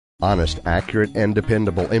Honest, accurate, and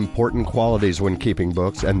dependable. Important qualities when keeping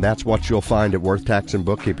books, and that's what you'll find at Worth Tax and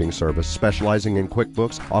Bookkeeping Service, specializing in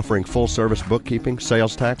QuickBooks, offering full-service bookkeeping,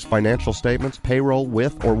 sales tax, financial statements, payroll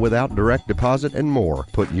with or without direct deposit, and more.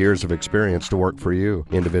 Put years of experience to work for you.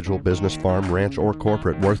 Individual, business, farm, ranch, or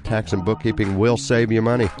corporate, Worth Tax and Bookkeeping will save you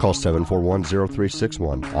money. Call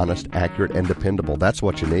 741-0361. Honest, accurate, and dependable. That's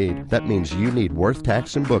what you need. That means you need Worth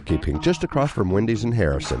Tax and Bookkeeping, just across from Wendy's in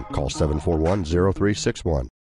Harrison. Call 741-0361.